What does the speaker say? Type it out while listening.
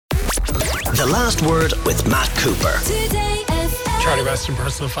to Last Word with Matt Cooper. Charlie Weston,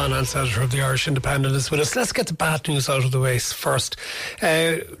 personal finance editor of the Irish Independent, is with us. Let's get the bad news out of the way first.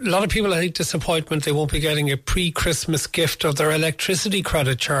 A lot of people, I think, disappointment they won't be getting a pre-Christmas gift of their electricity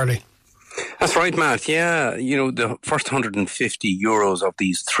credit, Charlie. That's right, Matt. Yeah, the first €150 of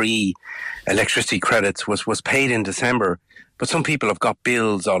these 3 electricity credits was paid in December. But some people have got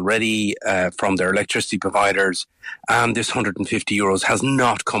bills already from their electricity providers, and this €150 has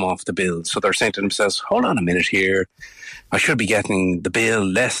not come off the bill. So they're saying to themselves, hold on a minute here, I should be getting the bill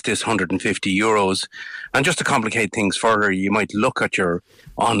less this €150. And just to complicate things further, you might look at your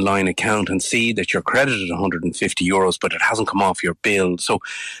online account and see that you're credited €150, but it hasn't come off your bill.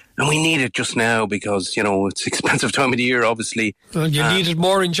 And we need it just now because, it's an expensive time of the year, obviously. Well, you need it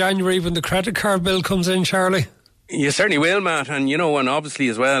more in January when the credit card bill comes in, Charlie. You certainly will, Matt. And, and obviously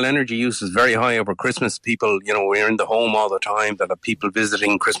as well, energy use is very high over Christmas. People, we're in the home all the time. That have people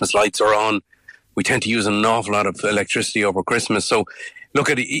visiting, Christmas lights are on. We tend to use an awful lot of electricity over Christmas. So, look,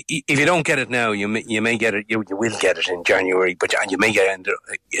 if you don't get it now, you may get it. You will get it in January, but you may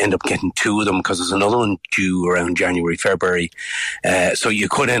end up getting 2 of them because there's another one due around January, February. So you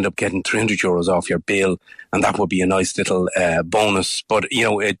could end up getting €300 off your bill, and that would be a nice little bonus. But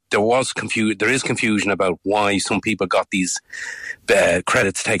there is confusion about why some people got these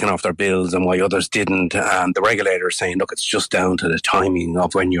credits taken off their bills and why others didn't. And the regulator is saying, look, it's just down to the timing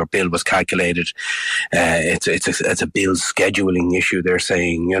of when your bill was calculated. It's a bill scheduling issue. They're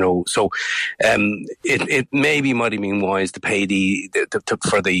saying, it maybe might have been wise to pay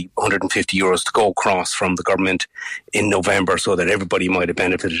for the €150 to go across from the government in November, so that everybody might have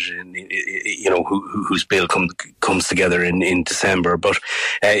benefited, whose bill comes together in December. But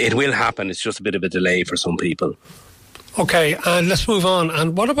it will happen. It's just a bit of a delay for some people. Okay, and let's move on.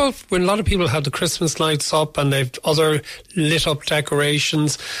 And what about when a lot of people have the Christmas lights up and they've other lit up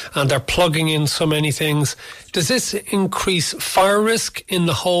decorations and they're plugging in so many things? Does this increase fire risk in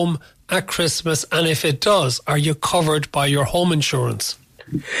the home at Christmas? And if it does, are you covered by your home insurance?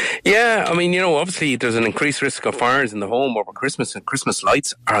 Yeah, obviously there's an increased risk of fires in the home over Christmas, and Christmas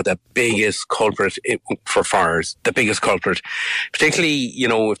lights are the biggest culprit for fires, the biggest culprit. Particularly,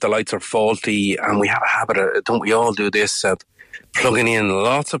 if the lights are faulty, and we have a habit of, don't we all do this, of plugging in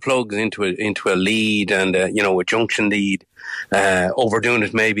lots of plugs into a lead and, a junction lead, overdoing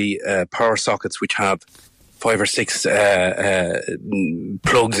it maybe, power sockets which have 5 or 6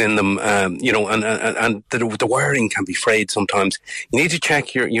 plugs in them, and the wiring can be frayed sometimes. You need to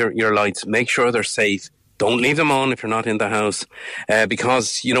check your lights, make sure they're safe. Don't leave them on if you're not in the house,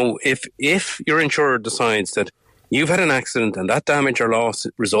 because if your insurer decides that you've had an accident and that damage or loss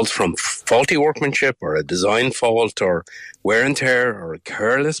results from faulty workmanship or a design fault or wear and tear or a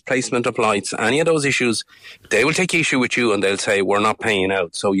careless placement of lights, any of those issues, they will take issue with you and they'll say, we're not paying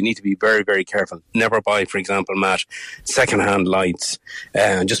out. So you need to be very, very careful. Never buy, for example, Matt, second-hand lights,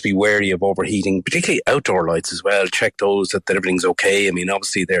 and just be wary of overheating, particularly outdoor lights as well. Check those, that everything's okay.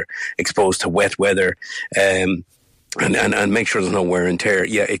 Obviously they're exposed to wet weather, and make sure there's no wear and tear.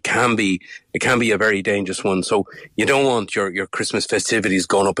 Yeah, it can be a very dangerous one. So you don't want your Christmas festivities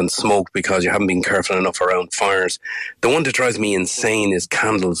going up in smoke because you haven't been careful enough around fires. The one that drives me insane is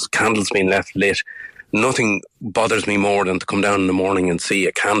candles being left lit. Nothing bothers me more than to come down in the morning and see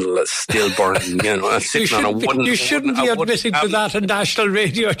a candle that's still burning, sitting on a wooden... You shouldn't be admitting to that on national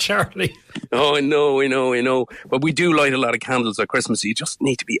radio, Charlie. Oh, I know. But we do light a lot of candles at Christmas. You just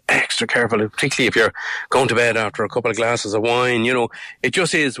need to be extra careful, particularly if you're going to bed after a couple of glasses of wine. It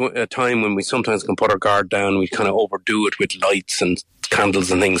just is a time when we sometimes can put our guard down. We kind of overdo it with lights and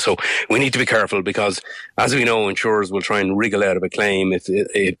candles and things. So we need to be careful because, as we know, insurers will try and wriggle out of a claim if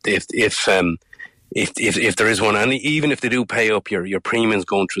there is one, and even if they do pay up, your premiums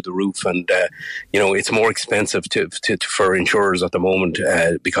going through the roof, and it's more expensive for insurers at the moment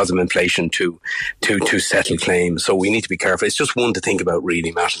because of inflation to settle claims. So we need to be careful. It's just one to think about,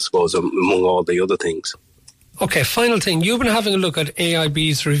 really, Matt, I suppose, among all the other things. Okay, final thing. You've been having a look at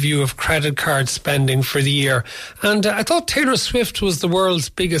AIB's review of credit card spending for the year, and I thought Taylor Swift was the world's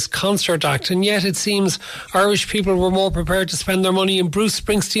biggest concert act, and yet it seems Irish people were more prepared to spend their money in Bruce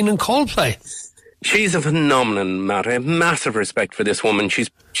Springsteen and Coldplay. She's a phenomenon, Matt. I have massive respect for this woman. She's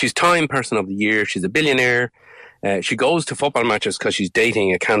Time Person of the Year. She's a billionaire. She goes to football matches because she's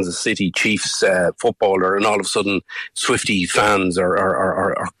dating a Kansas City Chiefs footballer, and all of a sudden Swiftie fans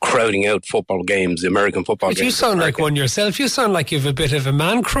are crowding out football games, the American football games. You sound like one yourself. You sound like you've a bit of a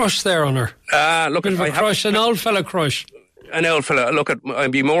man crush there on her. Look, bit of a crush, an old fella crush. An old fella. Look,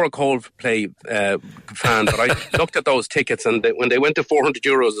 I'd be more a Coldplay fan, but I looked at those tickets, and when they went to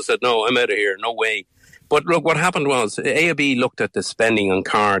 €400, I said, no, I'm out of here, no way. But look, what happened was AIB looked at the spending on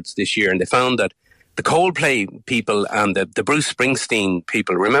cards this year, and they found that the Coldplay people and the Bruce Springsteen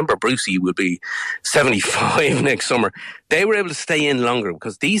people, remember Brucey will be 75 next summer, they were able to stay in longer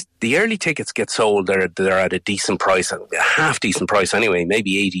because the early tickets get sold, they're at a decent price, a half decent price anyway,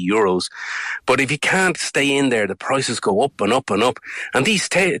 maybe €80. But if you can't stay in there, the prices go up and up and up. And these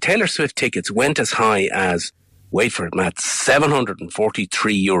Taylor Swift tickets went as high as, wait for it, Matt,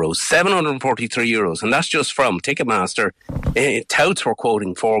 €743. €743. And that's just from Ticketmaster. Touts were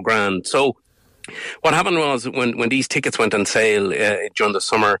quoting $4,000. So what happened was when these tickets went on sale during the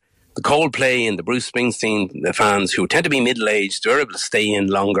summer, the Coldplay and the Bruce Springsteen fans, who tend to be middle-aged, they're able to stay in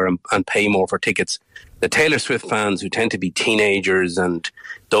longer and pay more for tickets. The Taylor Swift fans, who tend to be teenagers and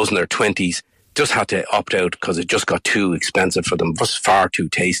those in their 20s, just had to opt out because it just got too expensive for them. It was far too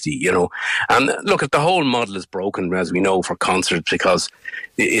tasty, you know. And look, the whole model is broken, as we know, for concerts because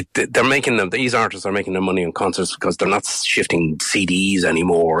they're making them. These artists are making their money on concerts because they're not shifting CDs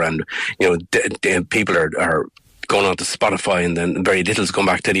anymore, and you know, people are going on to Spotify, and then very little is going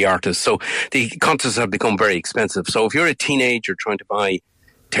back to the artists. So the concerts have become very expensive. So if you're a teenager trying to buy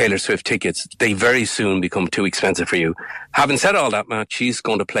Taylor Swift tickets, they very soon become too expensive for you. Having said all that, Matt, she's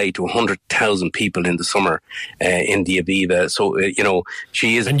going to play to 100,000 people in the summer in the Aviva. So, you know,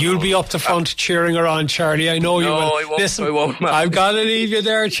 she is... And you'll be up the front cheering her on, Charlie. I know you will. No, I won't. Listen, I won't, Matt. I've got to leave you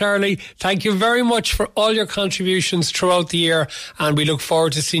there, Charlie. Thank you very much for all your contributions throughout the year, and we look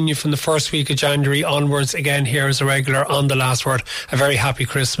forward to seeing you from the first week of January onwards again here as a regular on The Last Word. A very happy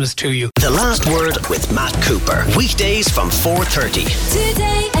Christmas to you. The Last Word with Matt Cooper. Weekdays from 4:30.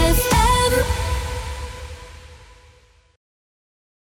 Today